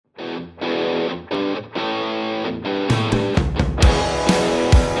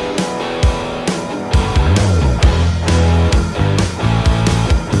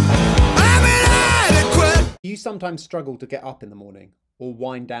sometimes struggle to get up in the morning or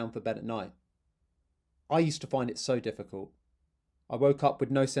wind down for bed at night. I used to find it so difficult. I woke up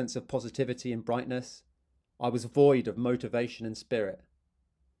with no sense of positivity and brightness. I was void of motivation and spirit.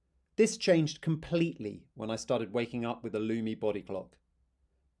 This changed completely when I started waking up with a Lumi body clock.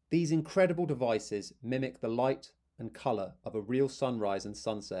 These incredible devices mimic the light and colour of a real sunrise and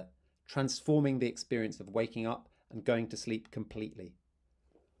sunset, transforming the experience of waking up and going to sleep completely.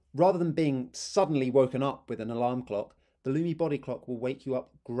 Rather than being suddenly woken up with an alarm clock, the Lumi body clock will wake you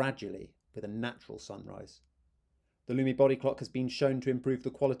up gradually with a natural sunrise. The Lumi body clock has been shown to improve the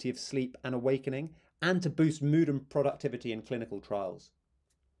quality of sleep and awakening and to boost mood and productivity in clinical trials.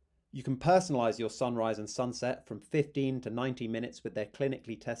 You can personalise your sunrise and sunset from 15 to 90 minutes with their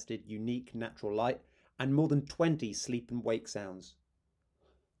clinically tested unique natural light and more than 20 sleep and wake sounds.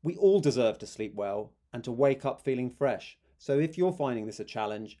 We all deserve to sleep well and to wake up feeling fresh. So if you're finding this a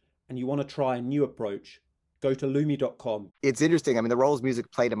challenge and you want to try a new approach, go to lumi.com. It's interesting. I mean, the roles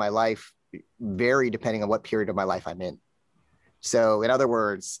music played in my life vary depending on what period of my life I'm in. So in other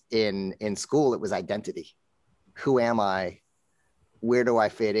words, in school, it was identity. Who am I? Where do I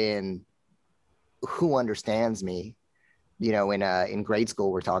fit in? Who understands me? You know, in grade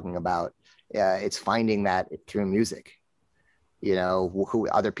school, we're talking about, it's finding that through music. You know, who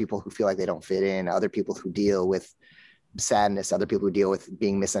other people who feel like they don't fit in, other people who deal with sadness, other people who deal with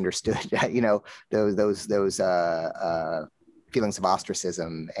being misunderstood, you know, those feelings of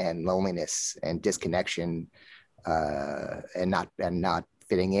ostracism and loneliness and disconnection, and not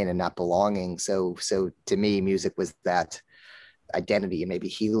fitting in and not belonging. So to me, music was that identity and maybe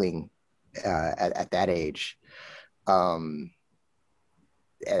healing at that age.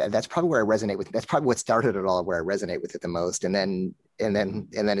 And that's probably where I resonate with. That's probably what started it all, where I resonate with it the most. And then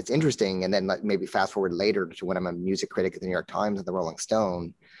it's interesting. And then like maybe fast forward later to when I'm a music critic at the New York Times and the Rolling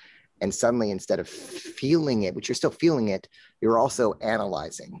Stone, and suddenly instead of feeling it, but you're still feeling it, you're also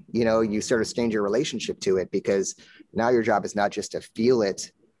analyzing. You know, you sort of change your relationship to it, because now your job is not just to feel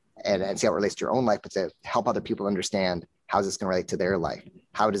it and see how it relates to your own life, but to help other people understand how is this going to relate to their life.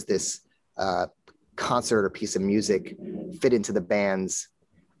 How does this concert or piece of music fit into the band's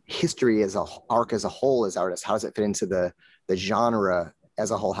history as a arc as a whole as artists? How does it fit into the genre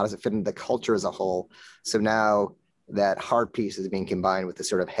as a whole? How does it fit into the culture as a whole? So now that heart piece is being combined with the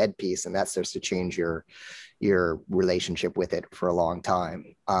sort of head piece, and that starts to change your relationship with it for a long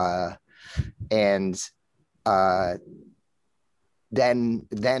time. Then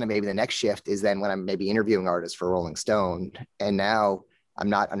maybe the next shift is then when I'm maybe interviewing artists for Rolling Stone, and now I'm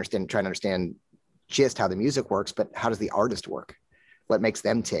not trying to understand just how the music works, but how does the artist work? What makes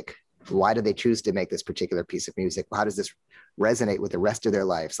them tick? Why do they choose to make this particular piece of music? How does this resonate with the rest of their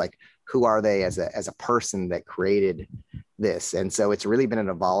lives? Like, who are they as a person that created this? And so it's really been an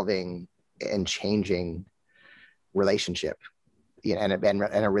evolving and changing relationship, you know, and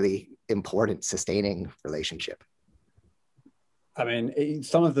a really important sustaining relationship. I mean,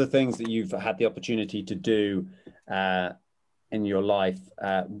 some of the things that you've had the opportunity to do in your life,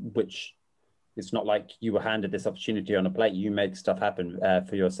 which it's not like you were handed this opportunity on a plate, you make stuff happen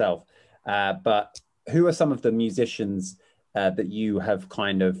for yourself. But who are some of the musicians that you have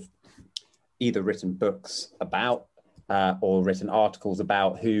kind of either written books about or written articles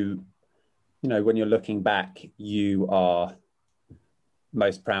about, who, you know, when you're looking back, you are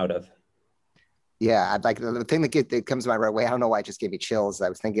most proud of? Yeah, I'd like the thing that comes to my right way. I don't know why it just gave me chills. I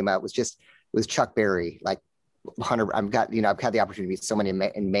was thinking about was Chuck Berry. Like, I've had the opportunity to meet so many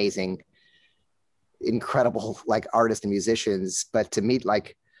amazing, incredible like artists and musicians, but to meet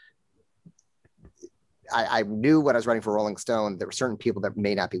like, I knew when I was writing for Rolling Stone, there were certain people that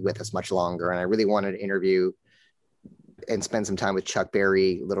may not be with us much longer, and I really wanted to interview and spend some time with Chuck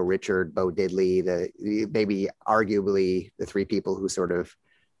Berry, Little Richard, Bo Diddley, maybe arguably the three people who sort of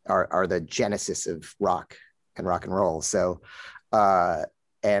are the genesis of rock and roll. So,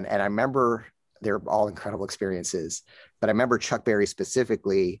 and I remember they're all incredible experiences, but I remember Chuck Berry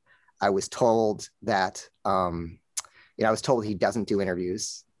specifically. I was told that, I was told he doesn't do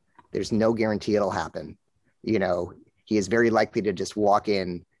interviews. There's no guarantee it'll happen. You know, he is very likely to just walk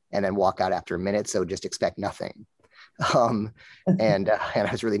in and then walk out after a minute. So just expect nothing. And I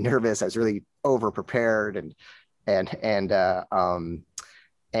was really nervous. I was really over prepared, I don't know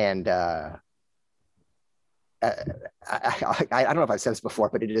if I've said this before,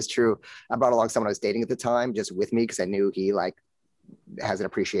 but it is true. I brought along someone I was dating at the time just with me, because I knew he like has an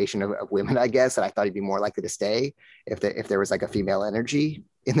appreciation of women, I guess, and I thought he'd be more likely to stay if there was like a female energy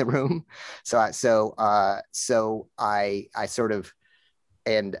in the room. So I sort of,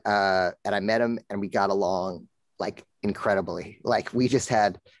 and I met him, and we got along like incredibly. Like, we just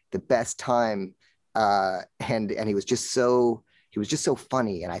had the best time And he was just so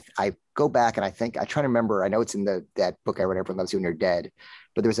funny. And I go back and I try to remember. I know it's in that book I read, Everyone Loves You When You're Dead,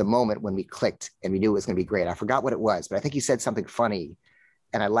 but there was a moment when we clicked and we knew it was going to be great. I forgot what it was, but I think he said something funny,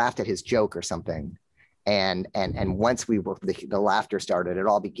 and I laughed at his joke or something. And once the laughter started, it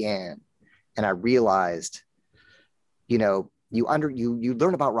all began, and I realized, you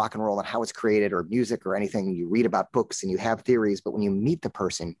learn about rock and roll and how it's created, or music or anything. You read about books and you have theories, but when you meet the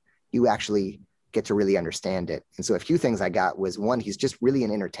person, you actually get to really understand it. And so a few things I got was, one, he's just really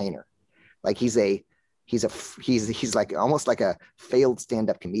an entertainer. Like he's like almost like a failed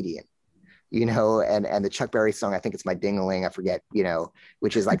stand-up comedian, and the Chuck Berry song, I think it's My Ding-a-ling, I forget,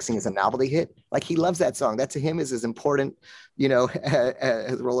 which is like seen as a novelty hit. Like he loves that song. That to him is as important,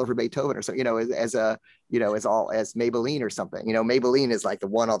 as Roll Over Beethoven or something, as Maybelline or something. Maybelline is like the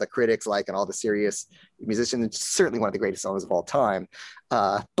one all the critics like and all the serious musicians. It's certainly one of the greatest songs of all time.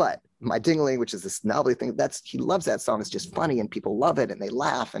 But My Ding-a-ling, which is this novelty thing, he loves that song. It's just funny and people love it and they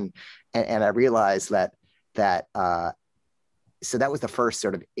laugh. And I realized that so that was the first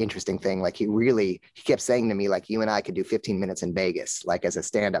sort of interesting thing. Like he kept saying to me, like, you and I could do 15 minutes in Vegas, like as a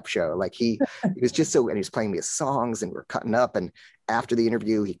stand-up show. Like he was just and he was playing me his songs and we're cutting up. And after the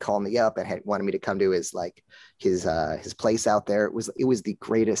interview, he called me up and wanted me to come to his place out there. It was the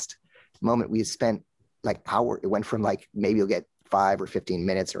greatest moment. We spent like hour. It went from like, maybe you'll get 5 or 15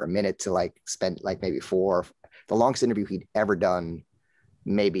 minutes or a minute to like spent like maybe 4. The longest interview he'd ever done,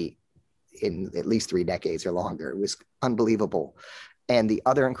 maybe in at least 3 decades or longer. It was unbelievable. And the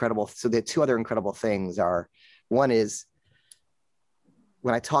two other incredible things are, one is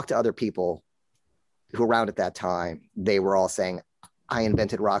when I talked to other people who were around at that time, they were all saying, I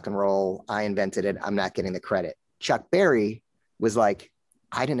invented rock and roll. I invented it. I'm not getting the credit. Chuck Berry was like,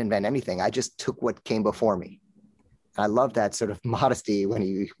 I didn't invent anything. I just took what came before me. I love that sort of modesty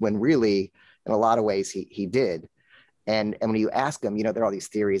when really, in a lot of ways, he did. And when you ask him, there are all these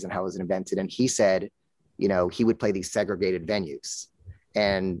theories on how it was invented. And he said, he would play these segregated venues.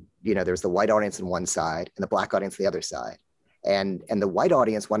 And, there's the white audience on one side and the black audience on the other side. And the white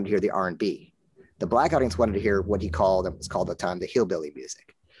audience wanted to hear the R&B. The black audience wanted to hear what it was called at the time, the hillbilly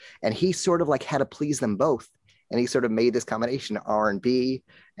music. And he sort of like had to please them both. And he sort of made this combination of R&B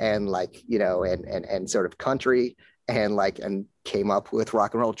and like, and sort of country and came up with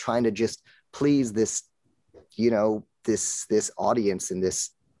rock and roll, trying to just please this, this audience in this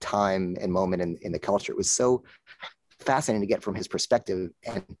time and moment in the culture. It was so fascinating to get from his perspective,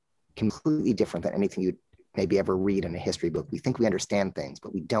 and completely different than anything you'd maybe ever read in a history book. We think we understand things,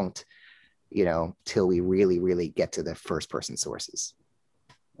 but we don't, till we really, really get to the first person sources.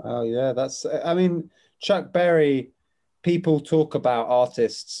 Oh yeah, Chuck Berry, people talk about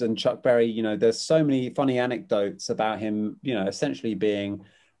artists and Chuck Berry, there's so many funny anecdotes about him, essentially being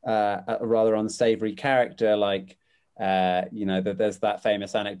a rather unsavory character. Like, there's that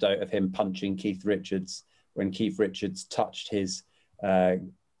famous anecdote of him punching Keith Richards when Keith Richards touched his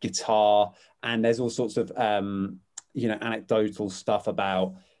guitar. And there's all sorts of, anecdotal stuff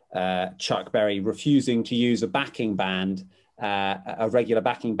about Chuck Berry refusing to use a backing band, a regular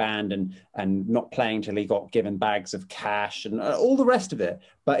backing band, and not playing till he got given bags of cash and all the rest of it.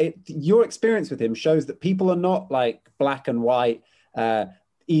 But your experience with him shows that people are not like black and white,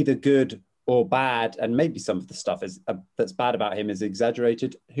 either good or bad, and maybe some of the stuff that's bad about him is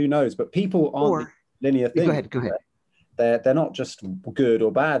exaggerated. Who knows? But people aren't linear things. Go ahead. They're not just good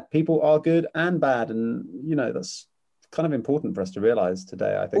or bad. People are good and bad, and that's kind of important for us to realize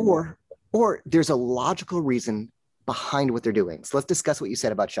today, I think. Or there's a logical reason behind what they're doing. So let's discuss what you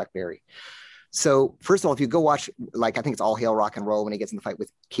said about Chuck Berry. So first of all, if you go watch, like, I think it's All Hail Rock and Roll when he gets in the fight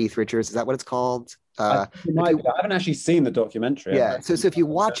with Keith Richards. Is that what it's called? I haven't actually seen the documentary. Yeah. So if you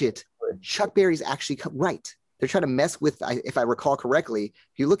watch it, Chuck Berry's actually right. They're trying to mess with, if I recall correctly,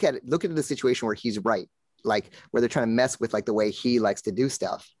 if you look at the situation where he's right, like where they're trying to mess with like the way he likes to do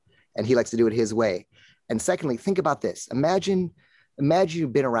stuff, and he likes to do it his way. And secondly, think about this. Imagine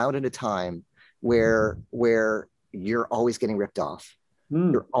you've been around in a time where you're always getting ripped off.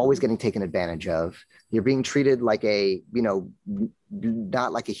 You're always getting taken advantage of. You're being treated like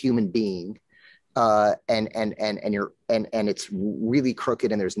not like a human being. And it's really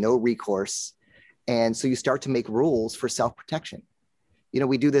crooked and there's no recourse. And so you start to make rules for self-protection.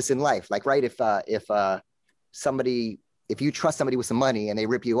 We do this in life. Like, right, if you trust somebody with some money and they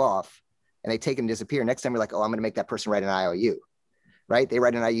rip you off and they take it and disappear, next time you're like, oh, I'm going to make that person write an IOU. Right? They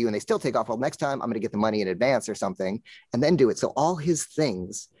write an IOU and they still take off. Well, next time I'm going to get the money in advance or something, and then do it. So all his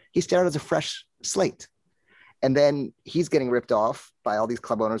things, he started as a fresh slate. And then he's getting ripped off by all these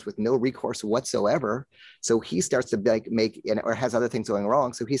club owners with no recourse whatsoever. So he starts to or has other things going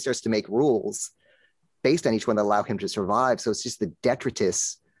wrong. So he starts to make rules based on each one that allow him to survive. So it's just the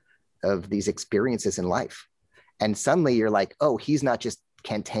detritus of these experiences in life. And suddenly you're like, oh, he's not just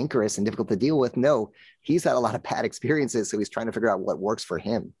cantankerous and difficult to deal with. No, he's had a lot of bad experiences. So he's trying to figure out what works for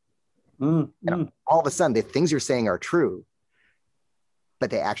him. And all of a sudden, the things you're saying are true, but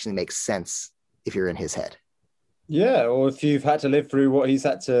they actually make sense if you're in his head. Yeah, or if you've had to live through what he's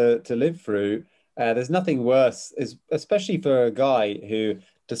had to live through, there's nothing worse, especially for a guy who,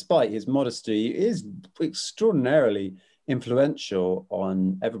 despite his modesty, is extraordinarily influential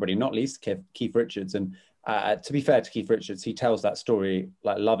on everybody, not least Keith Richards. And to be fair to Keith Richards, he tells that story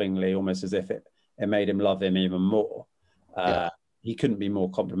like lovingly, almost as if it made him love him even more. Yeah. He couldn't be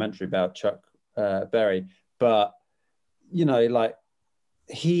more complimentary about Chuck Berry, but you know, like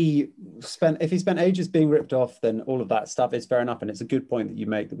if he spent ages being ripped off, then all of that stuff is fair enough. And it's a good point that you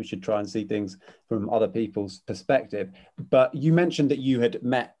make, that we should try and see things from other people's perspective. But you mentioned that you had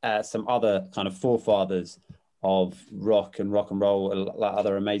met some other kind of forefathers of rock and roll, like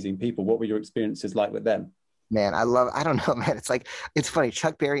other amazing people. What were your experiences like with them? Man, I don't know, man. It's funny.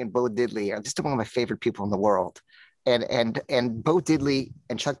 Chuck Berry and Bo Diddley are just one of my favorite people in the world. And Bo Diddley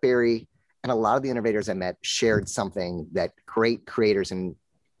and Chuck Berry and a lot of the innovators I met shared something that great creators and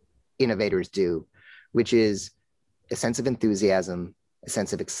innovators do, which is a sense of enthusiasm, a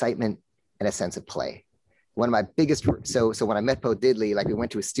sense of excitement, and a sense of play. One of my biggest, so when I met Bo Diddley, like we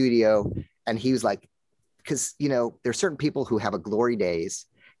went to a studio and he was like, because, you know, there's certain people who have a glory days,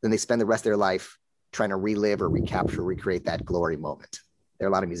 then they spend the rest of their life trying to relive or recapture, recreate that glory moment. There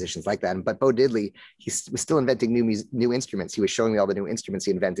are a lot of musicians like that. But Bo Diddley, he was still inventing new instruments. He was showing me all the new instruments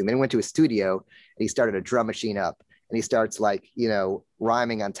he invented. And then he went to a studio and he started a drum machine up and he starts like, you know,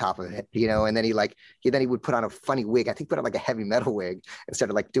 rhyming on top of it, you know, and then he would put on a funny wig. I think put on like a heavy metal wig and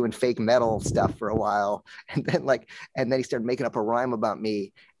started like doing fake metal stuff for a while. And then he started making up a rhyme about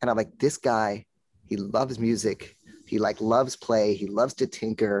me. And I'm like, this guy, he loves music. He like loves play. He loves to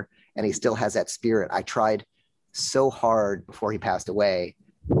tinker and he still has that spirit. I tried so hard before he passed away.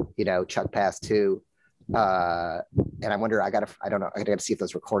 You know, Chuck passed too. And I wonder, I don't know, I gotta see if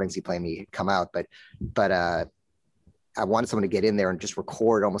those recordings he played me come out, but I wanted someone to get in there and just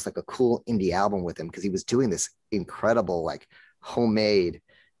record almost like a cool indie album with him, because he was doing this incredible, like homemade,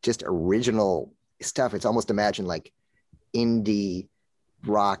 just original stuff. It's almost imagine like indie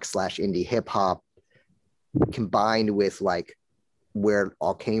rock / indie hip hop combined with like where it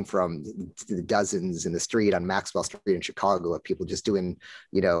all came from, the dozens in the street on Maxwell Street in Chicago of people just doing,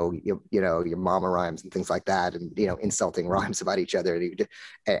 you know, your mama rhymes and things like that, and you know, insulting rhymes about each other, and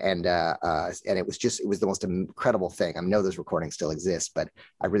it was the most incredible thing. I know those recordings still exist, but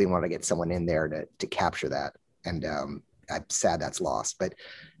I really want to get someone in there to capture that, and I'm sad that's lost, but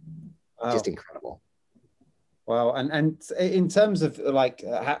just incredible. Wow, and in terms of like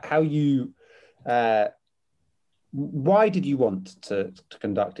how you. Why did you want to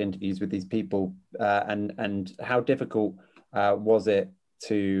conduct interviews with these people, and how difficult was it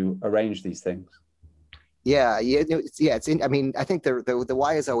to arrange these things? I mean, I think the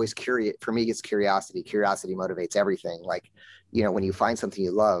why is always curious. For me, it's curiosity. Curiosity motivates everything. Like, you know, when you find something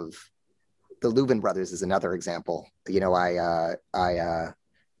you love, the Louvin brothers is another example. You know,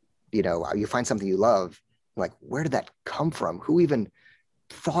 you know, you find something you love, like, where did that come from? Who even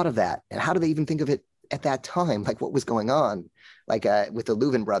thought of that? And how do they even think of it at that time? Like, what was going on? Like with the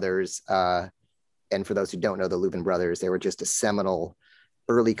Louvin brothers, and for those who don't know the Louvin brothers, they were just a seminal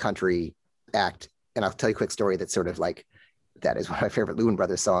early country act. And I'll tell you a quick story that's sort of like, that is one of my favorite Louvin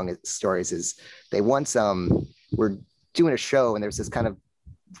brothers stories, is they once were doing a show and there's this kind of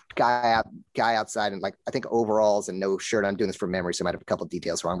guy outside and like, I think overalls and no shirt. I'm doing this from memory, so I might have a couple of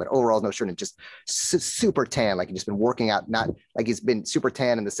details wrong, but overalls, no shirt, and just super tan. Like he's just been working out, not like he's been super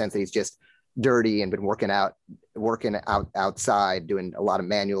tan in the sense that he's just dirty and been working out outside, doing a lot of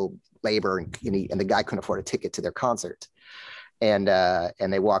manual labor, and the guy couldn't afford a ticket to their concert. And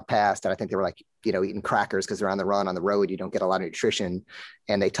they walked past, and I think they were like, you know, eating crackers because they're on the run on the road. You don't get a lot of nutrition.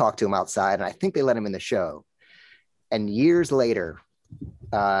 And they talked to him outside, and I think they let him in the show. And years later,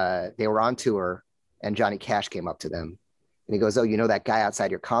 they were on tour, and Johnny Cash came up to them, and he goes, "Oh, you know that guy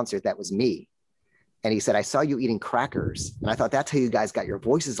outside your concert? That was me." And he said, "I saw you eating crackers, and I thought that's how you guys got your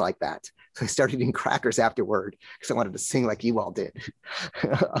voices like that." So I started eating crackers afterward because I wanted to sing like you all did.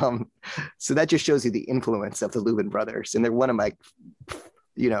 So that just shows you the influence of the Louvin brothers. And they're one of my,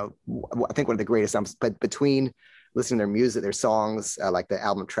 you know, I think one of the greatest albums. But between listening to their music, their songs, like the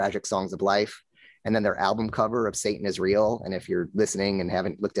album Tragic Songs of Life, and then their album cover of Satan Is Real. And if you're listening and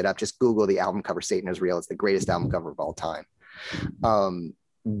haven't looked it up, just Google the album cover Satan Is Real. It's the greatest album cover of all time.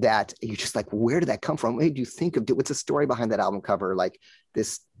 that you're just like, where did that come from? What made you think of, what's the story behind that album cover? Like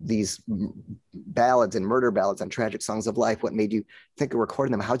these ballads and murder ballads and tragic songs of life. What made you think of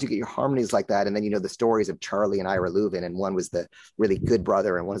recording them? How'd you get your harmonies like that? And then, the stories of Charlie and Ira Louvin, and one was the really good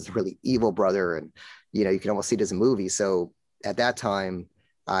brother and one was the really evil brother. And, you can almost see it as a movie. So at that time,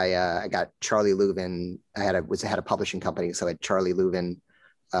 I got Charlie Louvin. I had a publishing company. So I had Charlie Louvin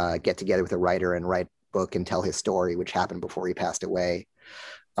get together with a writer and write a book and tell his story, which happened before he passed away.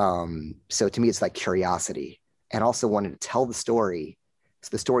 So to me, it's like curiosity, and also wanted to tell the story. So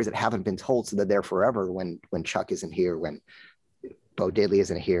the stories that haven't been told, so they're there forever when Chuck isn't here, when Bo Diddley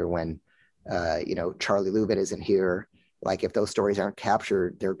isn't here, when Charlie Louvin isn't here. Like, if those stories aren't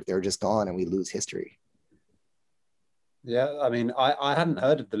captured, they're just gone, and we lose history. Yeah, I mean, I hadn't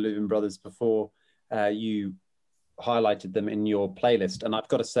heard of the Louvin brothers before you highlighted them in your playlist, and I've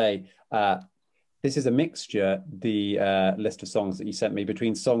got to say, this is a mixture, the list of songs that you sent me,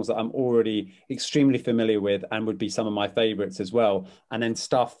 between songs that I'm already extremely familiar with and would be some of my favorites as well, and then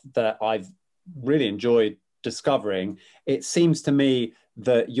stuff that I've really enjoyed discovering. It seems to me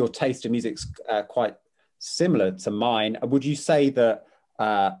that your taste in music's quite similar to mine. Would you say that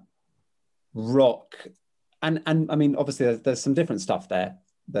rock, and I mean, obviously there's some different stuff there.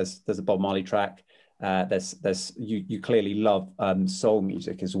 There's a Bob Marley track. There's you clearly love soul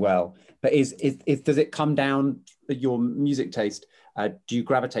music as well. But is does it come down your music taste? Do you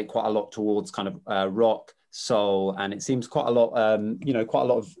gravitate quite a lot towards kind of rock, soul, and it seems quite a lot, quite a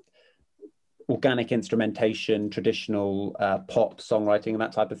lot of organic instrumentation, traditional pop songwriting, and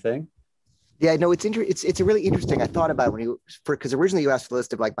that type of thing? Yeah, no, it's really interesting. I thought about because originally you asked for a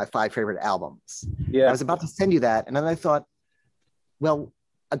list of like my 5 favorite albums. Yeah, I was about to send you that, and then I thought, well,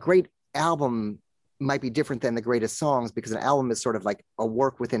 a great album might be different than the greatest songs, because an album is sort of like a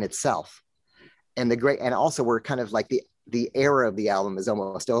work within itself, and also we're kind of like the era of the album is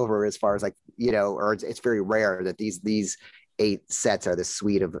almost over, as far as like, or it's very rare that these 8 sets are this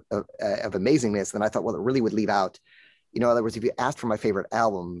suite of amazingness. And I thought, well, it really would leave out, in other words, if you asked for my favorite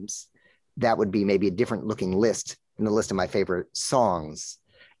albums, that would be maybe a different looking list than the list of my favorite songs,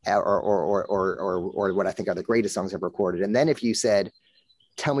 or what I think are the greatest songs I've recorded. And then if you said,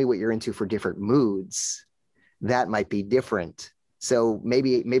 tell me what you're into for different moods, that might be different. So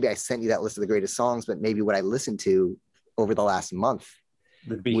maybe I sent you that list of the greatest songs, but maybe what I listened to over the last month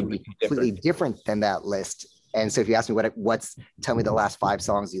would be completely different than that list. And so if you ask me tell me the last 5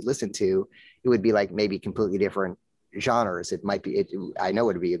 songs you listened to, it would be like maybe completely different genres. It might be, I know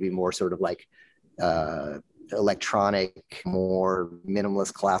it'd be more sort of like electronic, more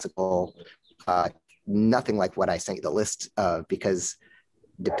minimalist, classical, nothing like what I sent you the list of, because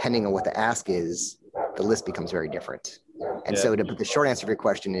depending on what the ask is, the list becomes very different. And so the short answer to your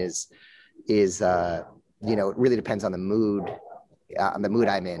question is it really depends on the mood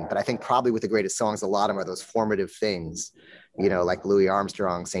I'm in. But I think probably with the greatest songs, a lot of them are those formative things, like Louis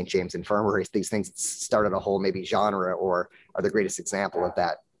Armstrong, St. James Infirmary, these things that started a whole maybe genre, or are the greatest example of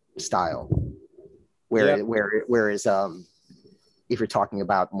that style. Whereas if you're talking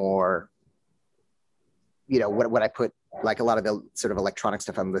about more, what I put, like a lot of the sort of electronic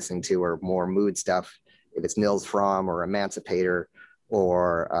stuff I'm listening to, or more mood stuff, if it's Nils Fromm or Emancipator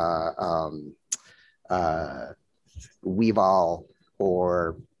or Weavall,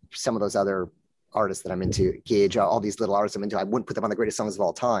 or some of those other artists that I'm into, Gage, all these little artists I'm into, I wouldn't put them on the greatest songs of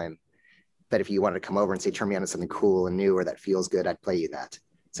all time. But if you wanted to come over and say, turn me on to something cool and new, or that feels good, I'd play you that.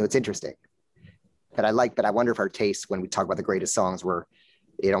 So it's interesting. But I wonder if our taste, when we talk about the greatest songs,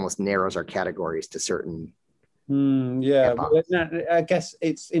 it almost narrows our categories to certain. Yeah, well, I guess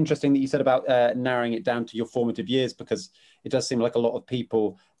it's interesting that you said about narrowing it down to your formative years, because it does seem like a lot of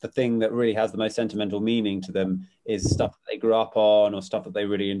people, the thing that really has the most sentimental meaning to them is stuff that they grew up on, or stuff that they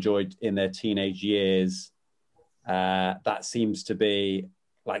really enjoyed in their teenage years. That seems to be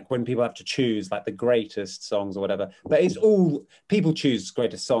like when people have to choose like the greatest songs or whatever. But it's all, people choose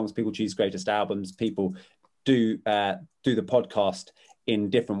greatest songs, people choose greatest albums, people do the podcast in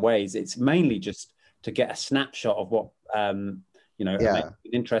different ways. It's mainly just to get a snapshot of what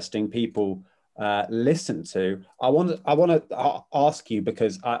interesting people listen to. I want to ask you,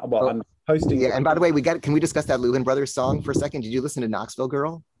 because I'm posting. Yeah, and by the way, can we discuss that Louvin Brothers song for a second? Did you listen to Knoxville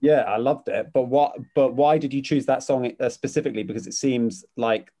Girl? Yeah, I loved it. But why did you choose that song specifically? Because it seems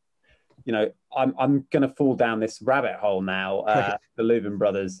like, I'm going to fall down this rabbit hole now. The Louvin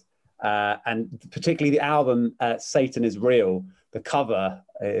Brothers, and particularly the album "Satan Is Real." The cover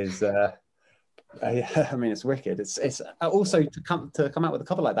is Yeah, I mean, it's wicked. It's also to come out with a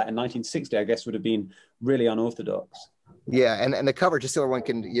cover like that in 1960, I guess, would have been really unorthodox. Yeah, and the cover, just so everyone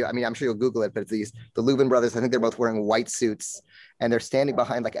can, I mean, I'm sure you'll Google it, but it's the Lubin brothers. I think they're both wearing white suits, and they're standing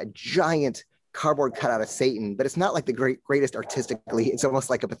behind like a giant cardboard cutout of Satan. But it's not like the greatest artistically. It's almost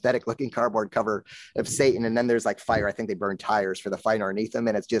like a pathetic looking cardboard cover of Satan. And then there's like fire. I think they burn tires for the fire underneath them,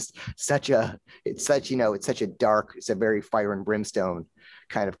 and it's just it's such a dark, it's a very fire and brimstone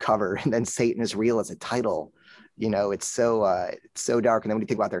kind of cover. And then Satan is real as a title. It's so dark. And then when you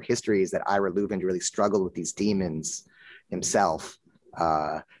think about their histories, that Ira Lubin really struggled with these demons himself.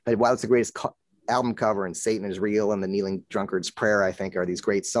 But while it's the greatest album cover, and Satan is Real and the Kneeling Drunkard's Prayer, I think, are these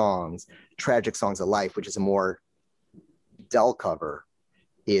great songs, Tragic Songs of Life, which is a more dull cover,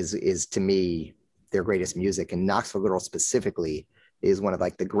 is to me their greatest music. And Knoxville Girl specifically is one of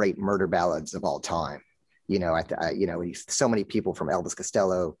like the great murder ballads of all time. So many people, from Elvis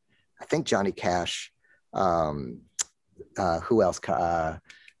Costello, I think Johnny Cash, who else? I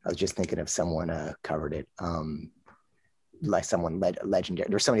was just thinking of someone covered it. Like someone legendary.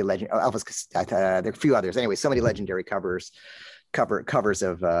 There's so many legend. Elvis. There are a few others. Anyway, so many legendary covers of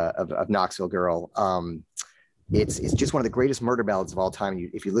Knoxville Girl. It's just one of the greatest murder ballads of all time.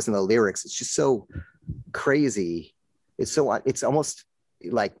 If you listen to the lyrics, it's just so crazy. It's almost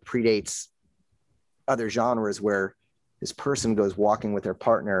like predates other genres, where this person goes walking with their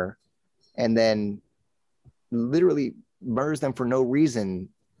partner and then literally murders them for no reason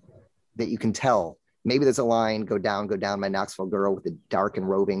that you can tell. Maybe there's a line, go down, my Knoxville girl with the dark and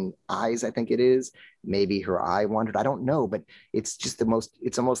roving eyes, I think it is. Maybe her eye wandered. I don't know, but it's just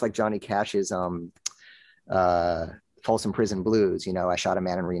it's almost like Johnny Cash's Folsom Prison Blues. I shot a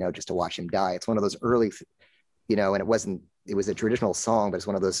man in Reno just to watch him die. It's one of those early, and it was a traditional song, but it's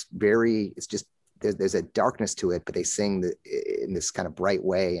one of those it's just, there's a darkness to it, but they sing in this kind of bright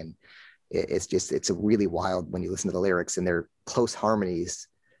way. And it's a really wild, when you listen to the lyrics, and their close harmonies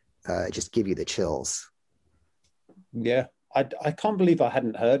just give you the chills. Yeah, I can't believe I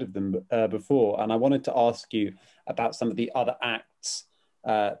hadn't heard of them before, and I wanted to ask you about some of the other acts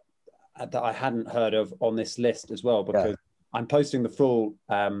that I hadn't heard of on this list as well, because I'm posting the full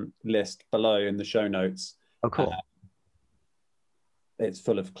list below in the show notes. Oh, cool. It's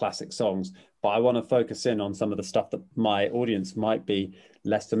full of classic songs, but I want to focus in on some of the stuff that my audience might be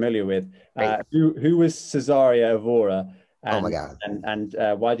less familiar with. Who was Cesaria Evora? And, oh my God! And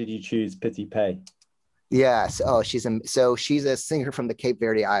why did you choose Pity Pay? Yes. Oh, she's a singer from the Cape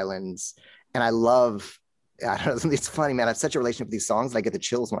Verde Islands, and I don't know, it's funny, man. I have such a relationship with these songs. I get the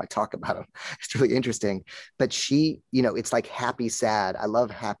chills when I talk about them. It's really interesting. But she, it's like happy, sad. I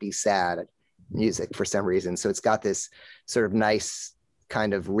love happy, sad music for some reason. So it's got this sort of nice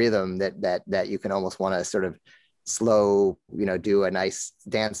kind of rhythm that you can almost want to sort of slow, do a nice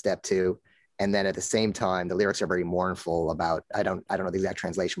dance step to. And then at the same time, the lyrics are very mournful about, I don't know the exact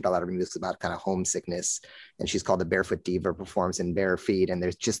translation, but a lot of her music is about kind of homesickness. And she's called the Barefoot Diva, performs in bare feet. And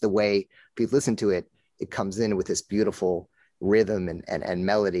there's just the way, if you listen to it, it comes in with this beautiful rhythm and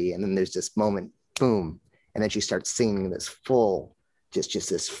melody. And then there's this moment, boom. And then she starts singing this full, just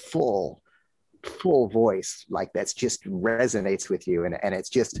this full voice, like that's just resonates with you. And it's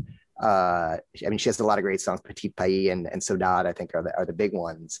just, I mean, she has a lot of great songs. Petit Pays and Saudade, I think, are the big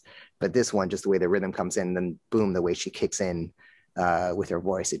ones. But this one, just the way the rhythm comes in, and then boom, the way she kicks in with her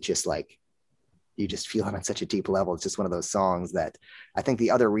voice, it just like, you just feel it on such a deep level. It's just one of those songs that I think the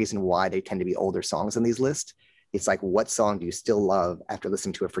other reason why they tend to be older songs on these lists, it's like, what song do you still love after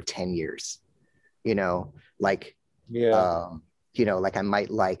listening to it for 10 years? Like, like I might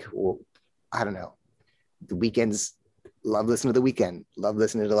like, well, I don't know, The Weeknd's, love listening to The Weeknd, love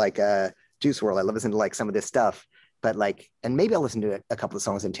listening to like Juice WRLD, I love listening to like some of this stuff, but like, and maybe I'll listen to a couple of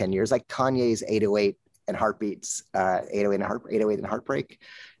songs in 10 years, like Kanye's 808 and Heartbeats, 808 and Heartbreak,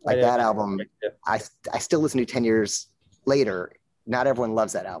 like that album, I still listen to 10 years later. Not everyone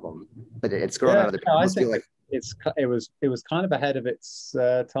loves that album, but it's growing on other people. I think like it was kind of ahead of its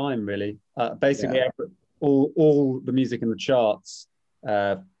time, really. Basically, all the music in the charts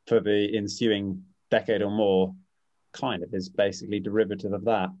for the ensuing decade or more kind of is basically derivative of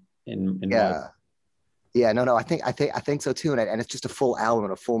that in no, I think so too. And it's just a full album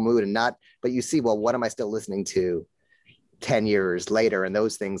and a full mood, and not, but you see, well, what am I still listening to 10 years later? And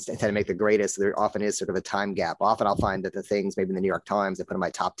those things tend to make the greatest. There often is sort of a time gap. Often I'll find that the things maybe in the New York Times I put in my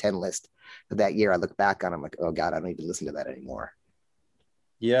top 10 list of that year, I look back on, I'm like, oh God, I don't even listen to that anymore.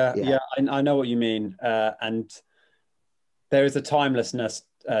 I know what you mean. And there is a timelessness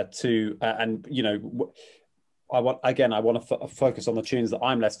to, and I want to focus on the tunes that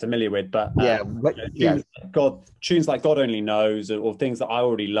I'm less familiar with, but Yeah, but yeah, tunes like God Only Knows, or things that I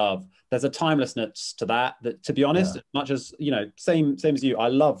already love. There's a timelessness to that. That, to be honest, yeah. as much as same as you, I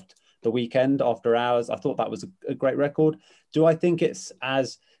loved The Weekend, After Hours. I thought that was a great record. Do I think it's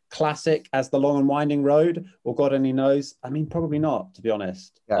as classic as The Long and Winding Road or God Only Knows? I mean, probably not, to be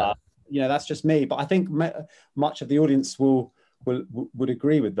honest. Yeah. But that's just me. But I think much of the audience would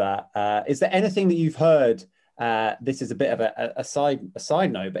agree with that. Is there anything that you've heard? This is a bit of a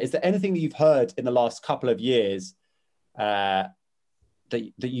side note, but is there anything that you've heard in the last couple of years that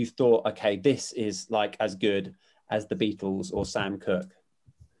you thought, okay, this is like as good as the Beatles or Sam Cooke?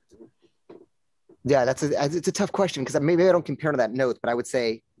 Yeah, it's a tough question because maybe I don't compare to that note, but I would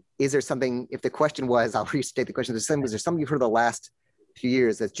say, is there something? If the question was, I'll restate the question. Was there something you've heard the last few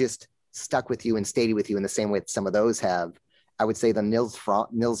years that's just stuck with you and stayed with you in the same way that some of those have? I would say the Nils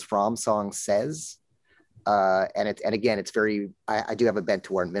Fromm song "Says," and again, it's very. I do have a bent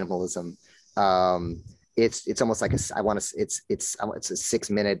toward minimalism. It's almost like it's a 6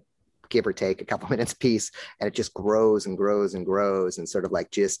 minute, give or take a couple minutes piece, and it just grows and grows and grows and sort of like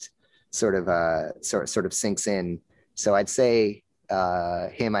just sort of sinks in. So I'd say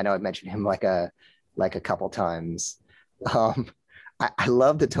him. I know I've mentioned him like a couple times. I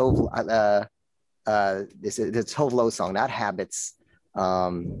love the Tove this Tove Lo song, not Habits.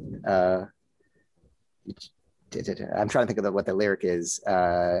 I'm trying to think of what the lyric is.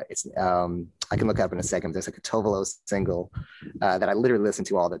 It's I can look up in a second. There's like a Tove Lo single that I literally listen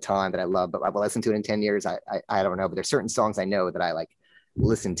to all the time that I love, but I've listened to it in 10 years. I don't know, but there's certain songs I know that I like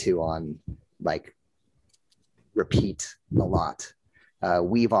listen to on like repeat a lot.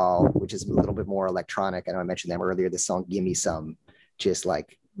 Weavall, which is a little bit more electronic. I know I mentioned them earlier. The song "Gimme Some" just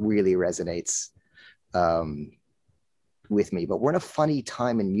like really resonates with me. But we're in a funny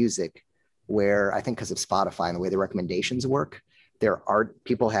time in music where I think because of Spotify and the way the recommendations work,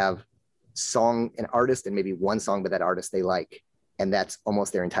 people have an artist and maybe one song by that artist they like, and that's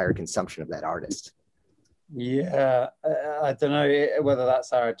almost their entire consumption of that artist. Yeah, I don't know whether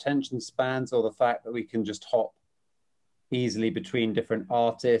that's our attention spans or the fact that we can just hop easily between different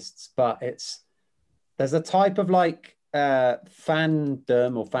artists, but there's a type of like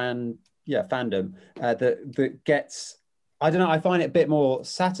fandom or fandom that gets, I don't know, I find it a bit more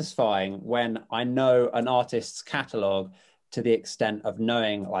satisfying when I know an artist's catalog to the extent of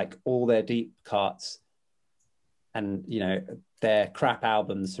knowing like all their deep cuts and their crap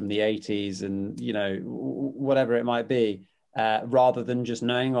albums from the 80s and whatever it might be, rather than just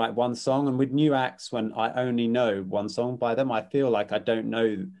knowing like one song. And with new acts, when I only know one song by them, I feel like I don't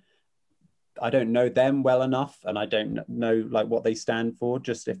know them well enough, and I don't know like what they stand for.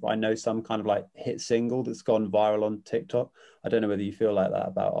 Just if I know some kind of like hit single that's gone viral on TikTok. I don't know whether you feel like that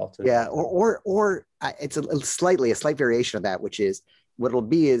about artists. Yeah, or it's a slight variation of that, which is what it'll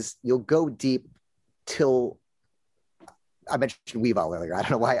be is you'll go deep till I mentioned Weavall earlier. I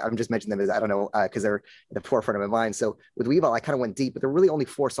don't know why I'm just mentioning them. I don't know because they're at the forefront of my mind. So with Weavall, I kind of went deep, but there were really only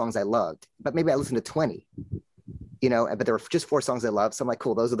 4 songs I loved. But maybe I listened to 20, but there were just 4 songs I loved. So I'm like,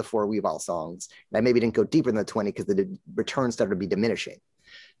 cool, those are the 4 Weavall songs. And I maybe didn't go deeper than the 20 because the returns started to be diminishing.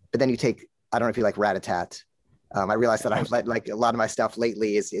 But then I don't know if you like Rat-a-Tat. I realized that I've like a lot of my stuff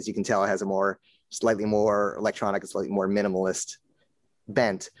lately is, as you can tell, has a slightly more electronic, slightly more minimalist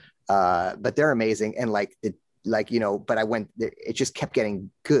bent. But they're amazing. And but it just kept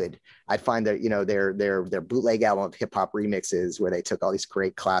getting good. I'd find that, their bootleg album of hip hop remixes where they took all these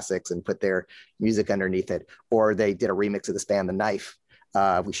great classics and put their music underneath it, or they did a remix of this band, The Knife.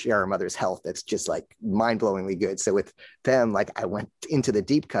 We Share Our Mother's Health. That's just like mind-blowingly good. So with them, like I went into the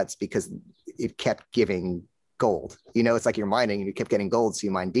deep cuts because it kept giving gold. It's like you're mining and you kept getting gold, so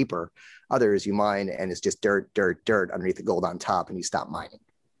you mine deeper. Others you mine and it's just dirt underneath the gold on top, and you stop mining.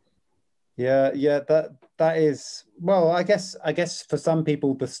 Yeah, that is, well, I guess for some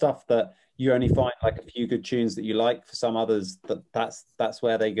people the stuff that you only find like a few good tunes that you like, for some others that's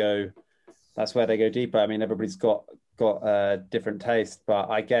where they go deeper. I mean, everybody's got a different taste,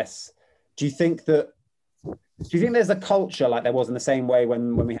 but I guess do you think there's a culture like there was in the same way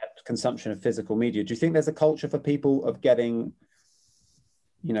when we had consumption of physical media? Do you think there's a culture for people of getting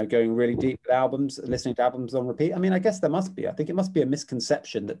going really deep with albums, listening to albums on repeat? I mean, I guess there must be. I think it must be a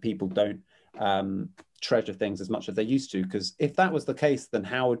misconception that people don't treasure things as much as they used to. Because if that was the case, then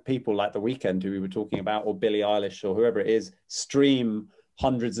how would people like The Weeknd, who we were talking about, or Billie Eilish, or whoever it is, stream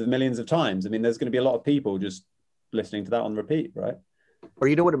hundreds of millions of times? I mean, there's going to be a lot of people just listening to that on repeat, right? Or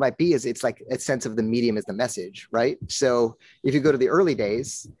what it might be is it's like a sense of the medium is the message, right? So if you go to the early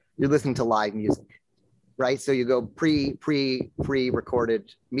days, you're listening to live music, right? So you go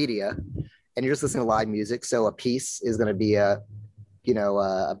pre-recorded media, and you're just listening to live music. So a piece is going to be a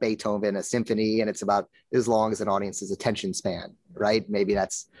Beethoven, a symphony, and it's about as long as an audience's attention span, right? Maybe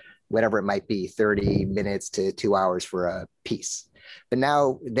that's whatever it might be, 30 minutes to 2 hours for a piece. But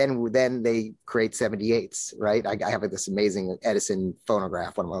now, then they create 78s, right? I have like this amazing Edison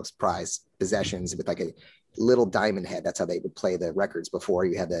phonograph, one of my most prized possessions, with like a little diamond head. That's how they would play the records before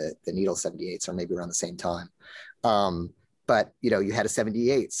you had the needle 78s, or maybe around the same time. But you had a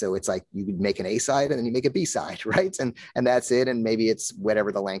 78, so it's like you would make an A side and then you make a B side, right? And that's it. And maybe it's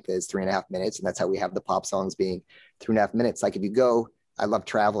whatever the length is, 3.5 minutes, and that's how we have the pop songs being 3.5 minutes. Like if you go, I love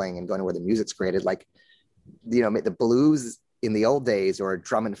traveling and going to where the music's created. Like the blues in the old days, or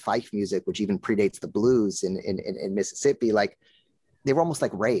drum and fife music, which even predates the blues in Mississippi, like they were almost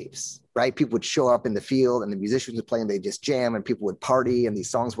like raves, right? People would show up in the field and the musicians would play and they just jam and people would party, and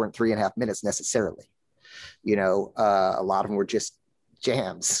these songs weren't 3.5 minutes necessarily. A lot of them were just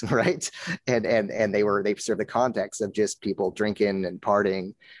jams, right? And they served the context of just people drinking and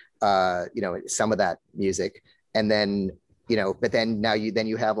partying, some of that music. And then, but then now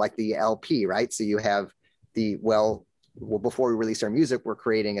you have like the LP, right? So you have well, before we release our music, we're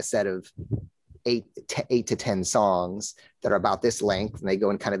creating a set of eight to 10 songs that are about this length, and they go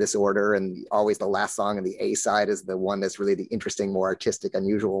in kind of this order, and always the last song on the A side is the one that's really the interesting, more artistic,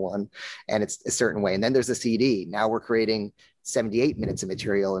 unusual one, and it's a certain way. And then there's a CD. Now we're creating 78 minutes of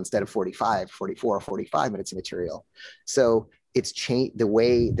material instead of 45, 44, 45 minutes of material. So it's changed the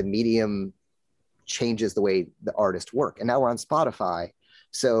way the medium changes the way the artists work. And now we're on Spotify.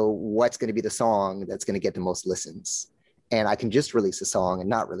 So what's going to be the song that's going to get the most listens? And I can just release a song and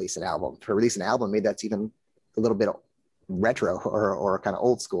not release an album. To release an album, maybe that's even a little bit retro or kind of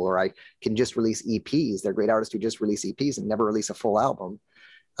old school. Or I can just release EPs. There are great artists who just release EPs and never release a full album.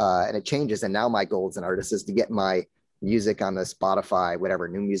 And it changes. And now my goal as an artist is to get my music on the Spotify, whatever,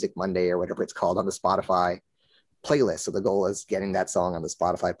 New Music Monday or whatever it's called, on the Spotify playlist. So the goal is getting that song on the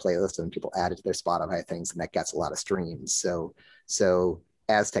Spotify playlist, and people add it to their Spotify things, and that gets a lot of streams. So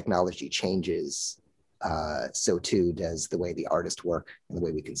as technology changes, so too does the way the artists work and the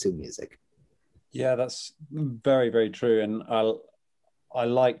way we consume music. Yeah, that's very, very true. And I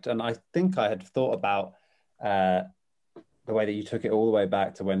liked, and I think I had thought about the way that you took it all the way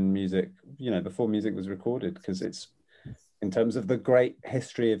back to when music, before music was recorded, because it's, in terms of the great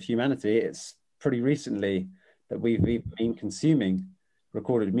history of humanity, it's pretty recently that we've been consuming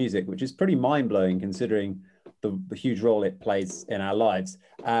recorded music, which is pretty mind-blowing considering the huge role it plays in our lives.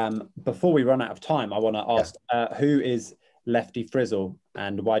 Before we run out of time, I want to ask, who is Lefty Frizzle,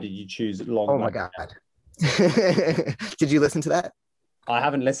 and why did you choose Long? Oh my God. Did you listen to that? I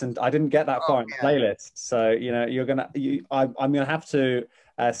haven't listened. I didn't get that far in the playlist. So, I'm going to have to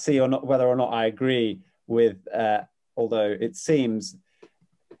see whether or not I agree with, although it seems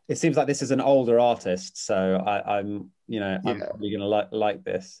like this is an older artist. So I'm probably going to like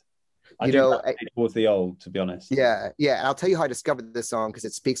this. I towards the old, to be honest. Yeah. And I'll tell you how I discovered this song, because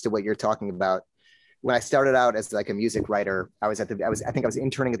it speaks to what you're talking about. When I started out as like a music writer, I think I was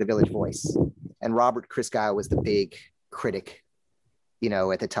interning at the Village Voice, and Robert Christgau was the big critic,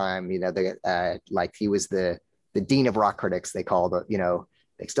 at the time. Like he was the dean of rock critics. They called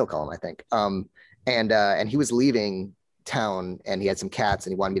they still call him, I think. And he was leaving town, and he had some cats,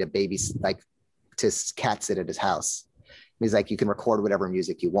 and he wanted me to cat sit at his house. He's like, you can record whatever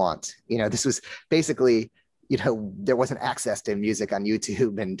music you want. This was basically, there wasn't access to music on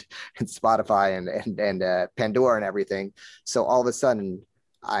YouTube and Spotify and Pandora and everything. So all of a sudden,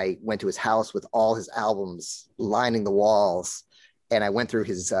 I went to his house with all his albums lining the walls, and I went through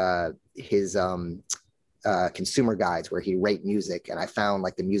his consumer guides where he rate music, and I found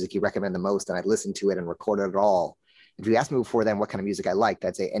like the music he recommended the most, and I listened to it and recorded it all. If you asked me before then what kind of music I liked,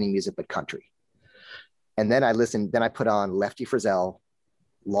 I'd say any music but country. And then I put on Lefty Frizzell,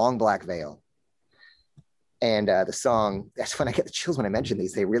 Long Black Veil. And the song, that's when I get the chills when I mention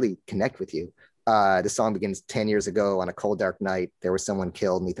these, they really connect with you. The song begins, 10 years ago on a cold, dark night, there was someone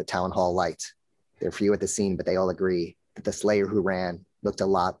killed neath a town hall light. They're few at the scene, but they all agree that the slayer who ran looked a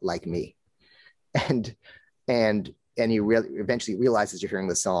lot like me. And you really eventually realize as you're hearing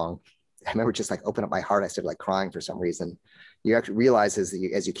the song, I remember just like open up my heart. I started like crying for some reason. You actually realize as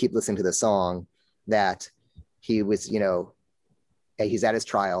you keep listening to the song that he was, he's at his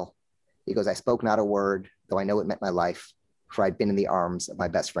trial. He goes, I spoke not a word, though I know it meant my life, for I'd been in the arms of my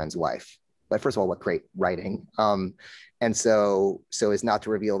best friend's wife. But first of all, what great writing. And so as not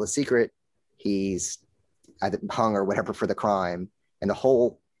to reveal the secret, he's either hung or whatever for the crime. And the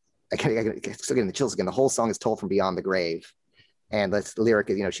whole, I still getting the chills again. The whole song is told from beyond the grave. And the lyric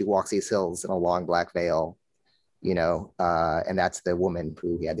is, she walks these hills in a long black veil. and that's the woman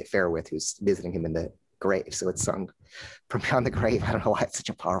who he had the affair with, who's visiting him in the grave. So it's sung from beyond the grave. I don't know why it's such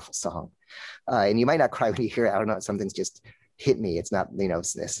a powerful song. And you might not cry when you hear it. I don't know. Something's just hit me. It's not,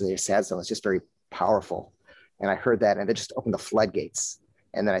 it's necessarily a sad song. It's just very powerful. And I heard that, and it just opened the floodgates.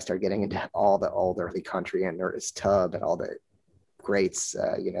 And then I started getting into all the old early country and Ernest Tubb and all the greats,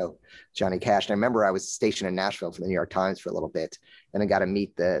 Johnny Cash. And I remember I was stationed in Nashville for the New York Times for a little bit, and I got to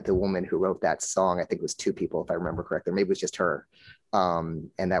meet the woman who wrote that song. I think it was two people, if I remember correctly, or maybe it was just her. And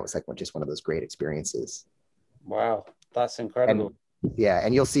that was like just one of those great experiences. Wow, that's incredible. And, yeah,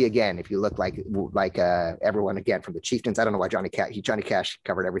 and you'll see again if you look like everyone again from the Chieftains. I don't know why Johnny Cash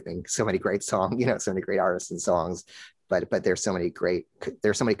covered everything. So many great songs, so many great artists and songs. But there's so many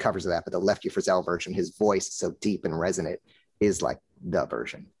covers of that. But the Lefty Frizzell version, his voice is so deep and resonant, is like the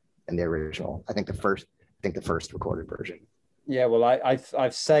version, and the original. I think the first recorded version. Yeah, well,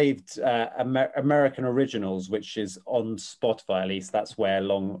 I've saved American Originals, which is on Spotify. At least that's where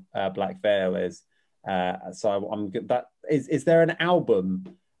Long Black Veil is. So I'm that is there an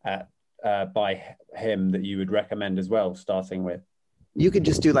album by him that you would recommend as well, starting with? You could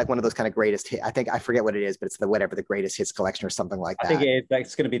just do like one of those kind of greatest hit. I forget what it is, but it's the greatest hits collection or something like that. I think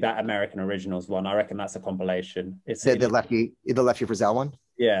it's going to be that American Originals one. I reckon that's a compilation. It's the Lefty Frizzell one.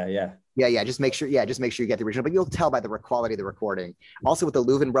 Yeah. Just make sure you get the original, but you'll tell by the quality of the recording. Also with the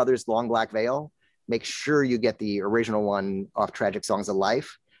Louvin Brothers Long Black Veil, make sure you get the original one off Tragic Songs of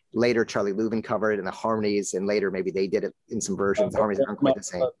Life. Later, Charlie Louvin covered, and the harmonies, and later maybe they did it in some versions. The harmonies aren't quite the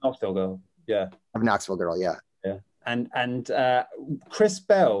same. Knoxville Girl, yeah. Of Knoxville Girl, yeah. Yeah. And Chris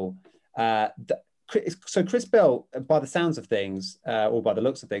Bell. So Chris Bell, by the sounds of things, or by the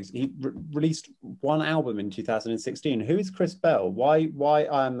looks of things, he released one album in 2016. Who is Chris Bell? Why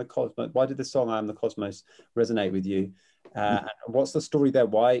I Am the Cosmos? Why did the song I Am the Cosmos resonate with you? What's the story there?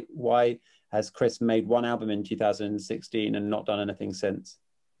 Why has Chris made one album in 2016 and not done anything since?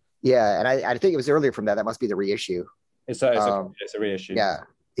 Yeah, and I think it was earlier from that. That must be the reissue. It's a reissue.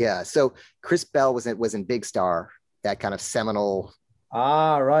 Yeah. So Chris Bell was in Big Star, that kind of seminal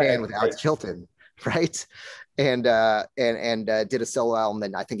right, band with Alex Chilton, right? And did a solo album.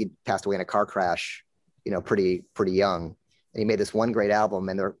 And I think he passed away in a car crash, pretty young. And he made this one great album.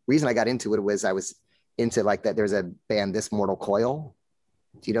 And the reason I got into it was I was into like that. There's a band, This Mortal Coil.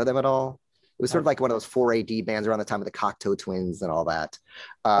 Do you know them at all? It was sort of like one of those 4AD bands around the time of the Cocteau Twins and all that.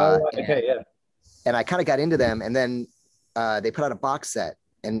 Yeah. And I kind of got into them, and then they put out a box set,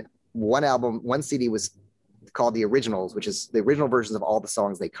 and one CD was called The Originals, which is the original versions of all the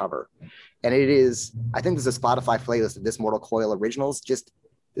songs they cover. And it is, I think there's a Spotify playlist of This Mortal Coil Originals. Just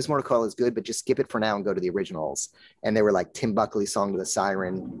This Mortal Coil is good, but just skip it for now and go to the originals. And they were like Tim Buckley's Song to the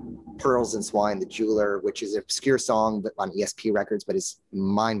Siren, Pearls and Swine, The Jeweler, which is an obscure song on ESP Records, but is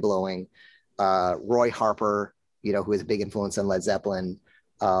mind-blowing. Roy Harper, who is a big influence on Led Zeppelin.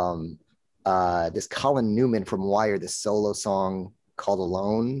 This Colin Newman from Wire, this solo song called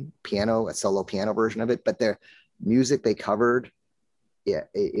Alone, a solo piano version of it. But the music they covered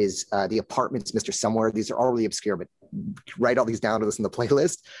is The Apartments, Mr. Somewhere. These are all really obscure, but write all these down to listen to the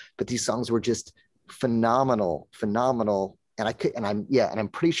playlist. But these songs were just phenomenal. And I'm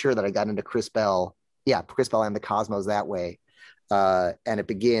pretty sure that I got into Chris Bell. Yeah, Chris Bell and the Cosmos that way. And it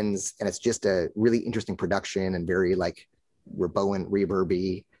begins, and it's just a really interesting production and very like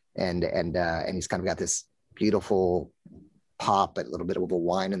reverby, and he's kind of got this beautiful pop, but a little bit of a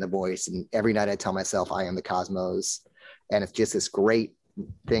whine in the voice. And every night I tell myself I am the Cosmos, and it's just this great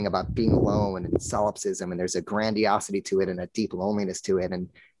thing about being alone and solipsism, and there's a grandiosity to it and a deep loneliness to it, and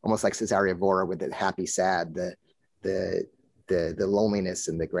almost like Cesaria Evora with the happy sad, the loneliness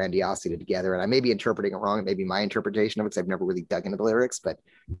and the grandiosity together. And I may be interpreting it wrong. It may be my interpretation of it, because I've never really dug into the lyrics, but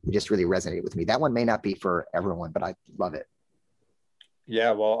it just really resonated with me. That one may not be for everyone, but I love it.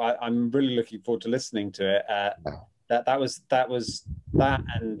 Yeah, well, I'm really looking forward to listening to it. That was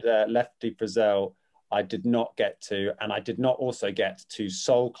and Lefty Frizzell I did not get to, and I did not also get to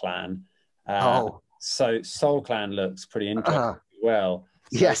Soul Clan. So Soul Clan looks pretty interesting as well.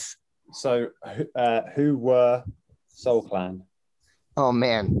 Yes. So who were Soul Clan? Oh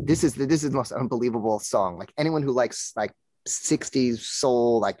man, this is the most unbelievable song. Like anyone who likes like 60s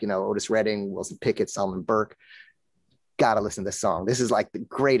soul, like Otis Redding, Wilson Pickett, Solomon Burke, gotta listen to this song. This is like the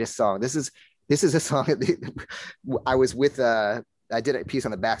greatest song. This is a song I was with I did a piece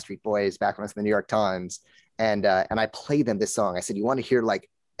on the Backstreet Boys back when I was in the New York Times, and I played them this song. I said, you want to hear like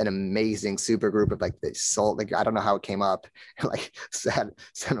an amazing super group of like the soul, like I don't know how it came up, like sat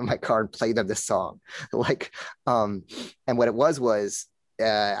in my car and played them this song, like and what it was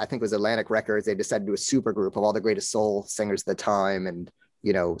I think it was Atlantic Records. They decided to do a super group of all the greatest soul singers at the time, and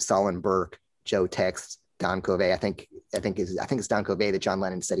Solomon Burke, Joe Tex, Don Covey. I think it's Don Covey that John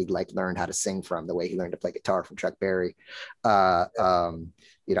Lennon said he like learned how to sing from, the way he learned to play guitar from Chuck Berry. I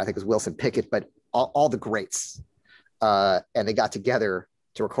think it was Wilson Pickett, but all the greats. And they got together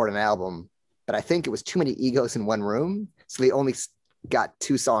to record an album, but I think it was too many egos in one room, so they only got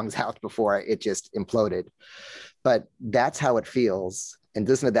 2 songs out before it just imploded. But That's How It Feels, and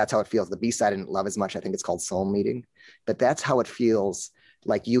listen to That's How It Feels. The B-side I didn't love as much. I think it's called Soul Meeting, but That's How It Feels.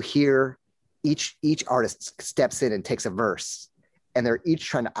 Like, you hear each artist steps in and takes a verse, and they're each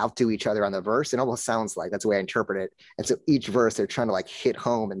trying to outdo each other on the verse. It almost sounds like, that's the way I interpret it. And so each verse they're trying to like hit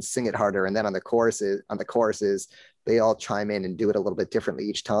home and sing it harder. And then on the choruses, they all chime in and do it a little bit differently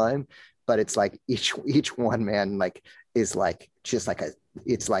each time. But it's like each one, man, like is like just like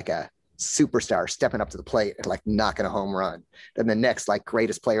it's like a superstar stepping up to the plate and like knocking a home run. Then the next like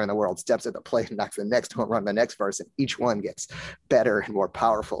greatest player in the world steps at the plate and knocks the next home run, the next verse, and each one gets better and more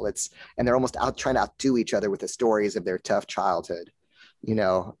powerful. And they're almost trying to outdo each other with the stories of their tough childhood,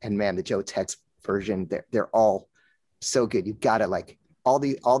 and man, the Joe Tex version, they're all so good. You've got to like all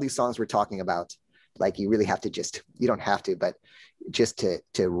these songs we're talking about, like you really have to you don't have to, but just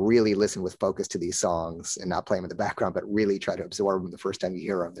to really listen with focus to these songs and not play them in the background, but really try to absorb them the first time you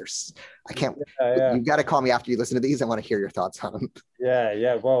hear them. You've got to call me after you listen to these. I want to hear your thoughts on them.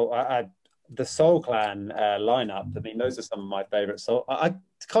 Yeah. Well, the Soul Clan lineup, I mean, those are some of my favorites. So I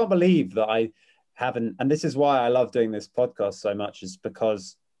can't believe that I haven't, and this is why I love doing this podcast so much, is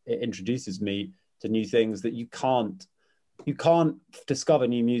because it introduces me to new things that you can't discover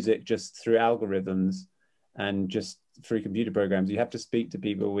new music just through algorithms and just through computer programs. You have to speak to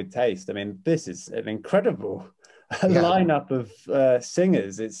people with taste. I mean, this is an incredible lineup of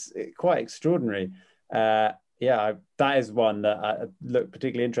singers. It's quite extraordinary. That is one that looked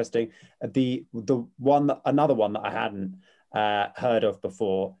particularly interesting. Another one that I hadn't heard of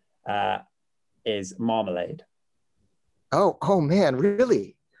before is Marmalade. Oh man,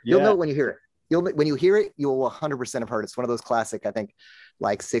 really? You'll know it when you hear it. When you hear it, you'll 100% have heard it. It's one of those classic, I think,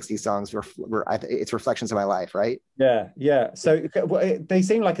 like 60 songs it's reflections of my life, right? Yeah. So they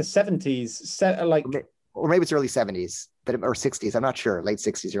seem like a 70s like, or maybe it's early 70s, or 60s. I'm not sure. Late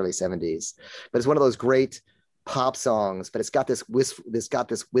 60s, early 70s. But it's one of those great pop songs. But it's got this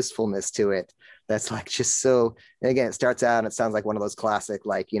wistfulness to it that's like just so. And again, it starts out and it sounds like one of those classic,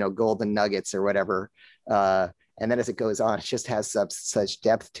 like Golden Nuggets or whatever. And then as it goes on, it just has such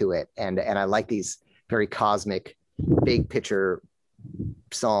depth to it. And I like these very cosmic, big picture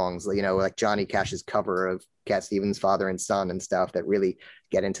songs, like Johnny Cash's cover of Cat Stevens' Father and Son and stuff, that really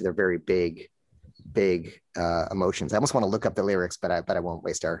get into their very big emotions. I almost want to look up the lyrics, but I won't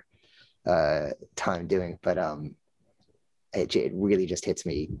waste our time doing. But it really just hits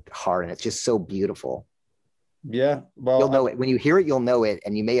me hard, and it's just so beautiful. Yeah, well, you'll know it when you hear it. You'll know it,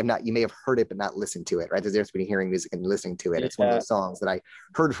 and you may have heard it but not listened to it. Right? There's a difference between hearing music and listening to it. It's one of those songs that I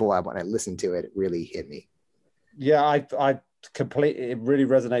heard for a while, but when I listened to it, it really hit me. Yeah, I completely. It really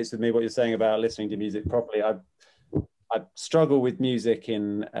resonates with me what you're saying about listening to music properly. I struggle with music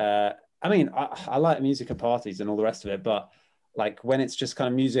in. I like music at parties and all the rest of it, but like when it's just kind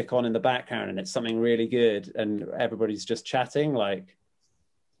of music on in the background and it's something really good and everybody's just chatting, like.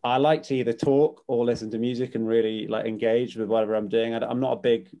 I like to either talk or listen to music and really like engage with whatever I'm doing. I'm not a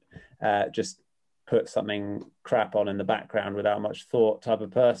big just put something crap on in the background without much thought type of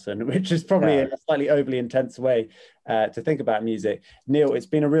person, which is probably a slightly overly intense way to think about music. Neil, it's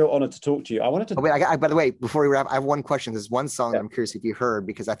been a real honor to talk to you. I wanted to. Oh, wait, by the way, before we wrap, I have one question. There's one song that I'm curious if you heard,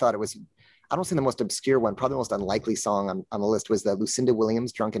 because I thought it was, I don't say the most obscure one, probably the most unlikely song on the list was the Lucinda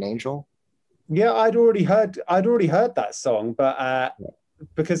Williams' "Drunken Angel." Yeah, I'd already heard that song, but.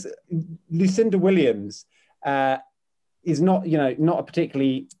 Because Lucinda Williams is not a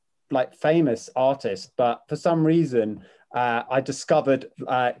particularly like famous artist, but for some reason I discovered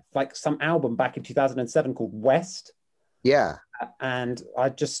like some album back in 2007 called West. Yeah. And I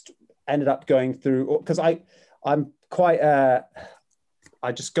just ended up going through, because I'm quite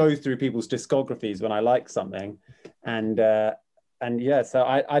I just go through people's discographies when I like something, and yeah, so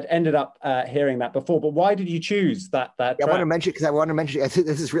I'd ended up hearing that before. But why did you choose that? Yeah, I want to mention, because I want to mention. This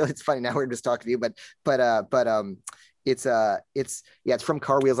is really, it's funny now we're just talking to you, but it's from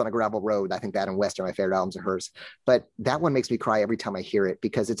Car Wheels on a Gravel Road. I think that and West are my favorite albums of hers. But that one makes me cry every time I hear it,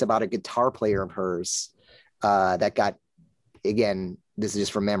 because it's about a guitar player of hers that got, again, this is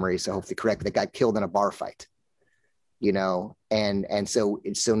just from memory, so hopefully correct, that got killed in a bar fight. And so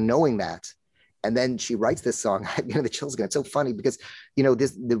knowing that. And then she writes this song, the chills again. It's so funny because,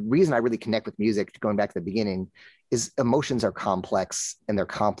 the reason I really connect with music, going back to the beginning, is emotions are complex and they're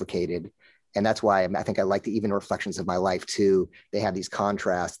complicated. And that's why I think I like the even reflections of my life too. They have these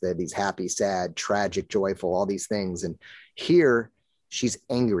contrasts, these happy, sad, tragic, joyful, all these things. And here she's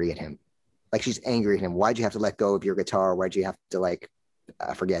angry at him. Like she's angry at him. Why'd you have to let go of your guitar? Why'd you have to like,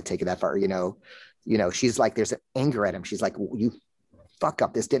 I forget, take it that far, she's like, there's an anger at him. She's like, you fuck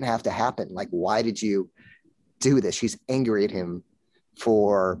up. This didn't have to happen. Like, why did you do this? She's angry at him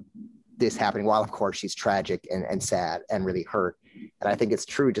for this happening, while of course she's tragic and sad and really hurt. And I think it's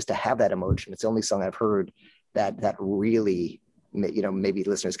true just to have that emotion. It's the only song I've heard that really, maybe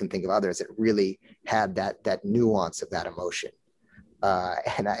listeners can think of others that really had that nuance of that emotion.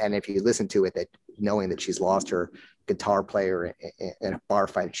 And if you listen to it, that knowing that she's lost her guitar player in a bar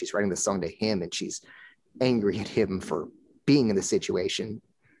fight, and she's writing the song to him, and she's angry at him for being in the situation,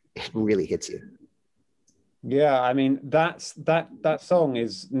 it really hits you. Yeah, I mean, that song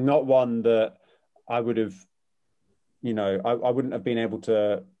is not one that I would have, I wouldn't have been able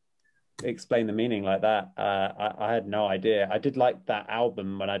to explain the meaning like that. I had no idea. I did like that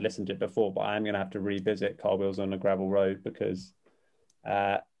album when I'd listened to it before, but I'm going to have to revisit Car Wheels on a Gravel Road because,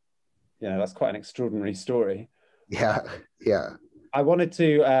 that's quite an extraordinary story. Yeah, yeah. I wanted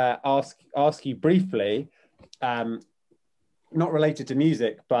to ask you briefly, not related to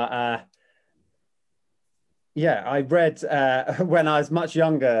music, but I read when I was much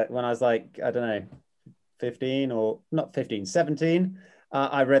younger, when I was like, I don't know, 15 or not 15, 17,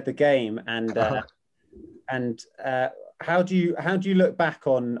 I read The Game, and how do you look back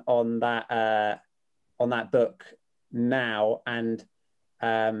on that book now, and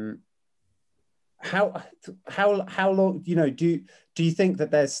how long, do you think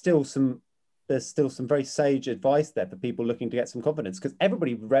that there's still some very sage advice there for people looking to get some confidence? Because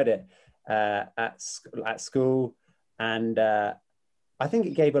everybody read it at school, and I think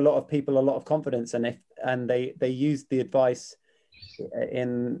it gave a lot of people a lot of confidence, and they used the advice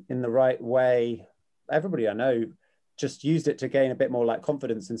in the right way. Everybody I know just used it to gain a bit more like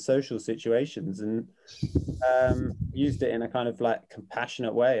confidence in social situations, and used it in a kind of like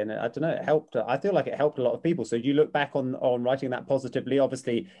compassionate way. And I don't know, it helped. I feel like it helped a lot of people. So you look back on writing that positively.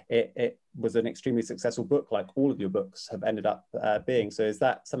 Obviously it was an extremely successful book, like all of your books have ended up being. So is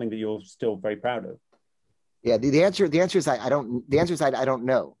that something that you're still very proud of? Yeah, the answer is I don't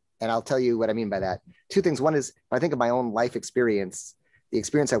know. And I'll tell you what I mean by that. Two things. One is, when I think of my own life experience, the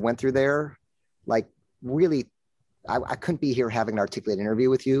experience I went through there, like really, I couldn't be here having an articulated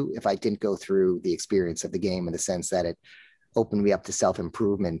interview with you if I didn't go through the experience of The Game, in the sense that it opened me up to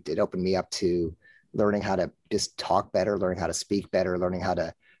self-improvement. It opened me up to learning how to just talk better, learning how to speak better, learning how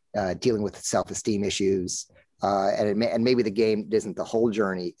to dealing with self-esteem issues. And maybe The Game isn't the whole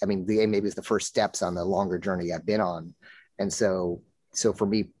journey. I mean, The Game maybe is the first steps on the longer journey I've been on. And so for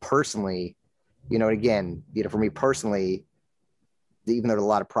me personally, for me personally, even though there are a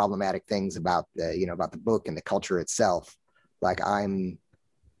lot of problematic things about the book and the culture itself, like I'm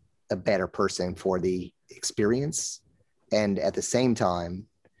a better person for the experience. And at the same time,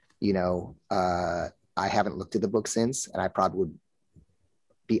 I haven't looked at the book since, and I probably would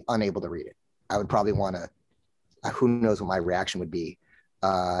be unable to read it. I would probably want to, who knows what my reaction would be.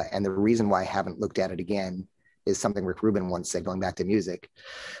 And the reason why I haven't looked at it again is something Rick Rubin once said, going back to music,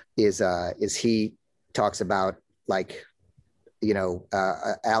 is he talks about like, an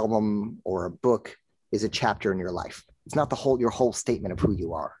album or a book is a chapter in your life. It's not your whole statement of who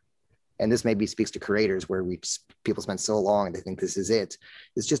you are. And this maybe speaks to creators, where people spend so long and they think this is it.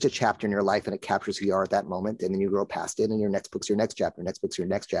 It's just a chapter in your life, and it captures who you are at that moment. And then you grow past it, and your next book's your next chapter, next book's your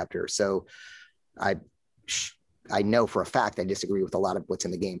next chapter. So I know for a fact I disagree with a lot of what's in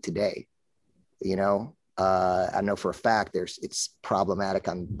The Game today. I know for a fact it's problematic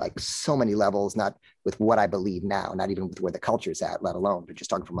on like so many levels, not with what I believe now, not even with where the culture's at, let alone, but just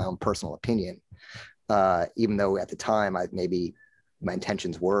talking from my own personal opinion. Even though at the time maybe my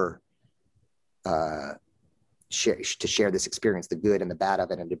intentions were to share this experience, the good and the bad of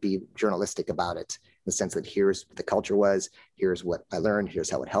it, and to be journalistic about it, in the sense that here's what the culture was, here's what I learned,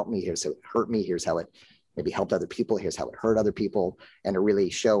 here's how it helped me, here's how it hurt me, here's how it maybe helped other people, here's how it hurt other people, and to really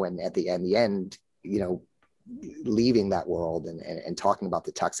show, and at the end, leaving that world and talking about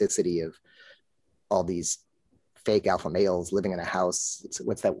the toxicity of all these fake alpha males living in a house.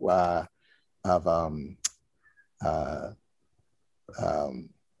 What's that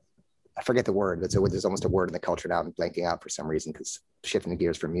I forget the word, but there's almost a word in the culture now I'm blanking out for some reason, because shifting the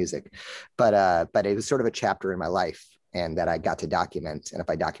gears from music, but it was sort of a chapter in my life, and that I got to document. And if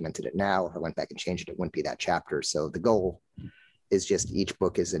I documented it now, or I went back and changed it, it wouldn't be that chapter. So the goal is just each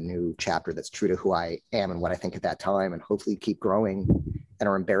book is a new chapter that's true to who I am and what I think at that time, and hopefully keep growing and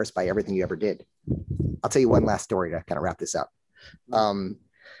are embarrassed by everything you ever did. I'll tell you one last story to kind of wrap this up.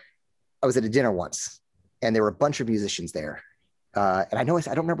 I was at a dinner once, and there were a bunch of musicians there. And I don't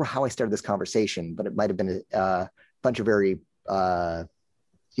remember how I started this conversation, but it might have been a bunch of very,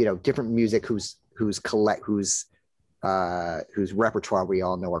 different music whose repertoire we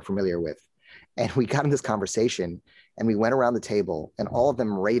all know are familiar with. And we got in this conversation, and we went around the table, and all of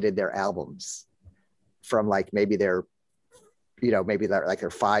them rated their albums from like maybe their like their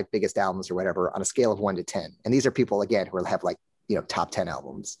 5 biggest albums or whatever on a scale of 1 to 10. And these are people, again, who have like, top 10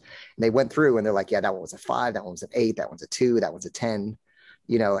 albums. And they went through and they're like, yeah, that one was a 5, that one was an 8, that one's a 2, that one's a 10,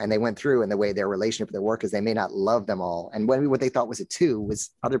 and they went through, and the way their relationship with their work is they may not love them all. And what they thought was a 2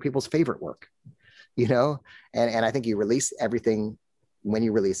 was other people's favorite work, and I think you release everything. When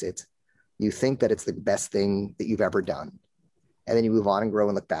you release it, you think that it's the best thing that you've ever done. And then you move on and grow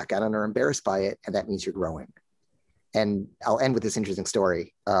and look back at it and are embarrassed by it. And that means you're growing. And I'll end with this interesting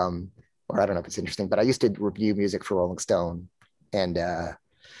story. Or I don't know if it's interesting, but I used to review music for Rolling Stone and the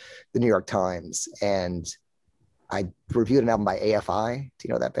New York Times. And I reviewed an album by AFI. Do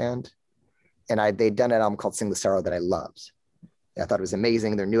you know that band? And they'd done an album called Sing the Sorrow that I loved. I thought it was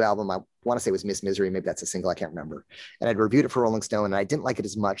amazing. Their new album, I want to say, was Miss Misery. Maybe that's a single. I can't remember. And I'd reviewed it for Rolling Stone, and I didn't like it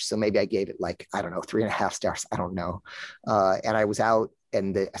as much. So maybe I gave it like, I don't know, 3.5 stars. I don't know. And I was out,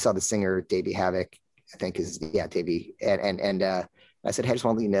 and I saw the singer, Davey Havok, I think Davey. And I said, hey, I just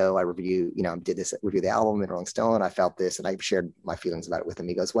want to let you know, I review the album in Rolling Stone. I felt this, and I shared my feelings about it with him.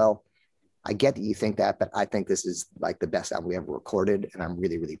 He goes, well, I get that you think that, but I think this is like the best album we ever recorded, and I'm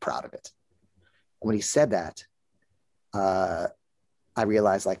really, really proud of it. And when he said that, I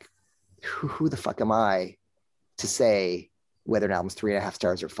realized, like, who the fuck am I to say whether an album's 3.5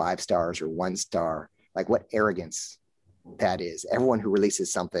 stars or 5 stars or 1 star? Like, what arrogance that is. Everyone who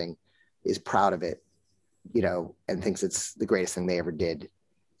releases something is proud of it, and thinks it's the greatest thing they ever did,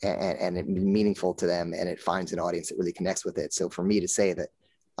 and it's meaningful to them, and it finds an audience that really connects with it. So for me to say that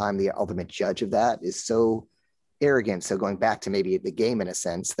I'm the ultimate judge of that is so arrogant. So going back to maybe the game in a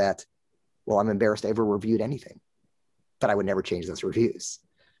sense that, well, I'm embarrassed I ever reviewed anything, but I would never change those reviews.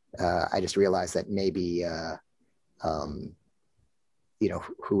 I just realized that maybe,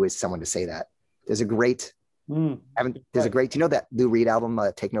 who is someone to say that? There's a great, do you know that Lou Reed album,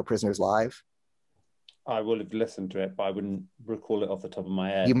 Take No Prisoners Live? I will have listened to it, but I wouldn't recall it off the top of my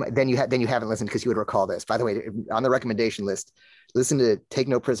head. Then you haven't listened, because you would recall this. By the way, on the recommendation list, listen to Take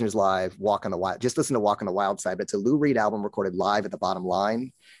No Prisoners Live, Walk on the Wild. Just listen to Walk on the Wild Side. But it's a Lou Reed album recorded live at the bottom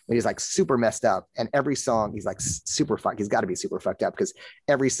line when he's like super messed up. And every song, he's like super fucked. He's got to be super fucked up, because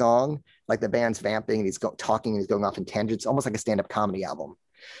every song, like the band's vamping and he's talking and he's going off in tangents, almost like a stand-up comedy album.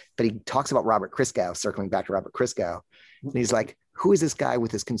 But he talks about Robert Christgau, circling back to Robert Christgau. And he's like, who is this guy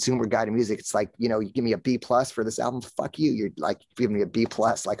with this consumer guide to music? It's like, you give me a B+ for this album. Fuck you. You're like giving me a B+.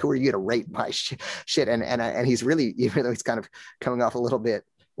 Like, who are you to rate my shit? And he's really, even though he's kind of coming off a little bit,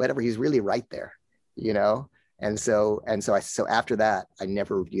 whatever, he's really right there, And so after that, I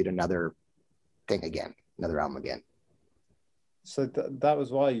never reviewed another album again. So that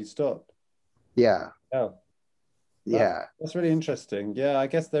was why you stopped. Yeah. Oh. Yeah. That's really interesting. Yeah, I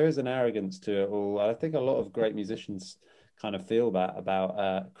guess there is an arrogance to it all. I think a lot of great musicians kind of feel that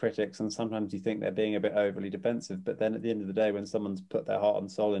about critics, and sometimes you think they're being a bit overly defensive, but then at the end of the day, when someone's put their heart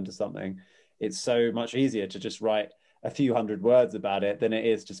and soul into something, it's so much easier to just write a few hundred words about it than it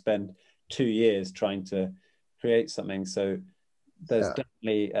is to spend 2 years trying to create something. So there's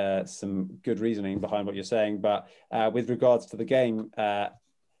definitely some good reasoning behind what you're saying. But with regards to the game,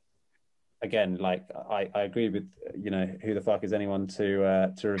 again, like I agree with, who the fuck is anyone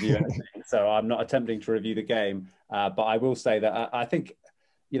to review anything? So I'm not attempting to review the game, but I will say that I think,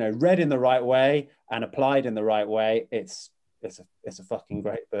 read in the right way and applied in the right way, it's a fucking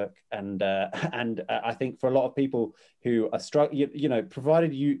great book. And I think for a lot of people who are struggling,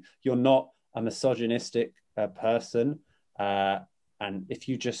 provided you're not a misogynistic person, and if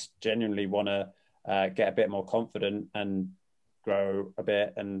you just genuinely want to get a bit more confident and grow a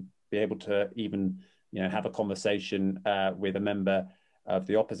bit and be able to even, have a conversation with a member of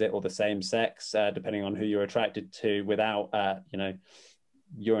the opposite or the same sex, depending on who you're attracted to, without,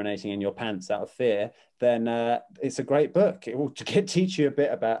 urinating in your pants out of fear, then it's a great book. It will teach you a bit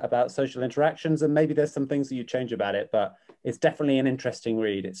about social interactions, and maybe there's some things that you change about it, but it's definitely an interesting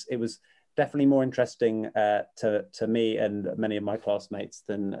read. It was definitely more interesting to me and many of my classmates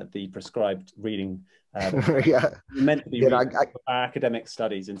than the prescribed reading. Meant to be academic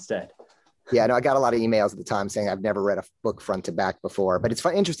studies instead. Yeah, no, I got a lot of emails at the time saying I've never read a book front to back before. But it's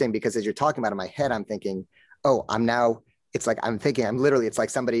interesting because as you're talking about it in my head, I'm thinking, it's like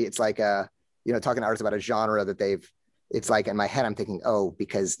somebody, it's like, talking to artists about a genre that it's like in my head, I'm thinking,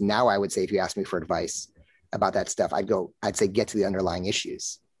 because now I would say, if you asked me for advice about that stuff, I'd say, get to the underlying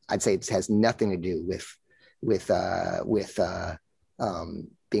issues. I'd say it has nothing to do with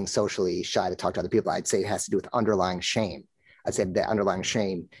being socially shy to talk to other people. I'd say it has to do with underlying shame. I'd say the underlying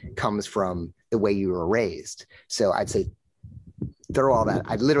shame comes from the way you were raised. So I'd say throw all that.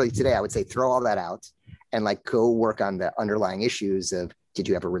 I would say throw all that out and like go work on the underlying issues of, did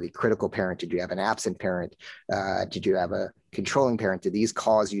you have a really critical parent? Did you have an absent parent? Did you have a controlling parent? Did these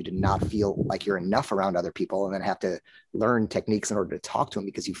cause you to not feel like you're enough around other people and then have to learn techniques in order to talk to them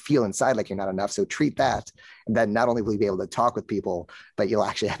because you feel inside like you're not enough? So treat that. And then not only will you be able to talk with people, but you'll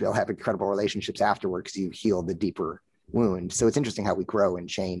actually have incredible relationships afterward because you healed the deeper wound. So it's interesting how we grow and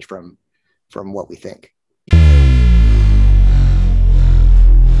change from what we think.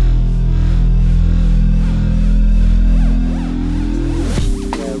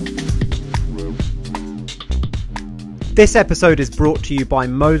 This episode is brought to you by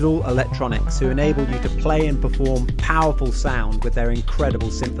Modal Electronics, who enable you to play and perform powerful sound with their incredible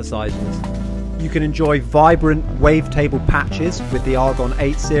synthesizers. You can enjoy vibrant wavetable patches with the Argon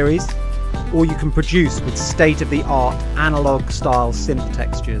 8 series, or you can produce with state-of-the-art analog-style synth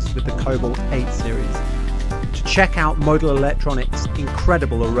textures with the Cobalt 8 series. To check out Modal Electronics'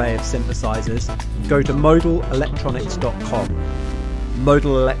 incredible array of synthesizers, go to modalelectronics.com.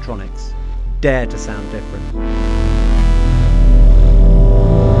 Modal Electronics. Dare to sound different.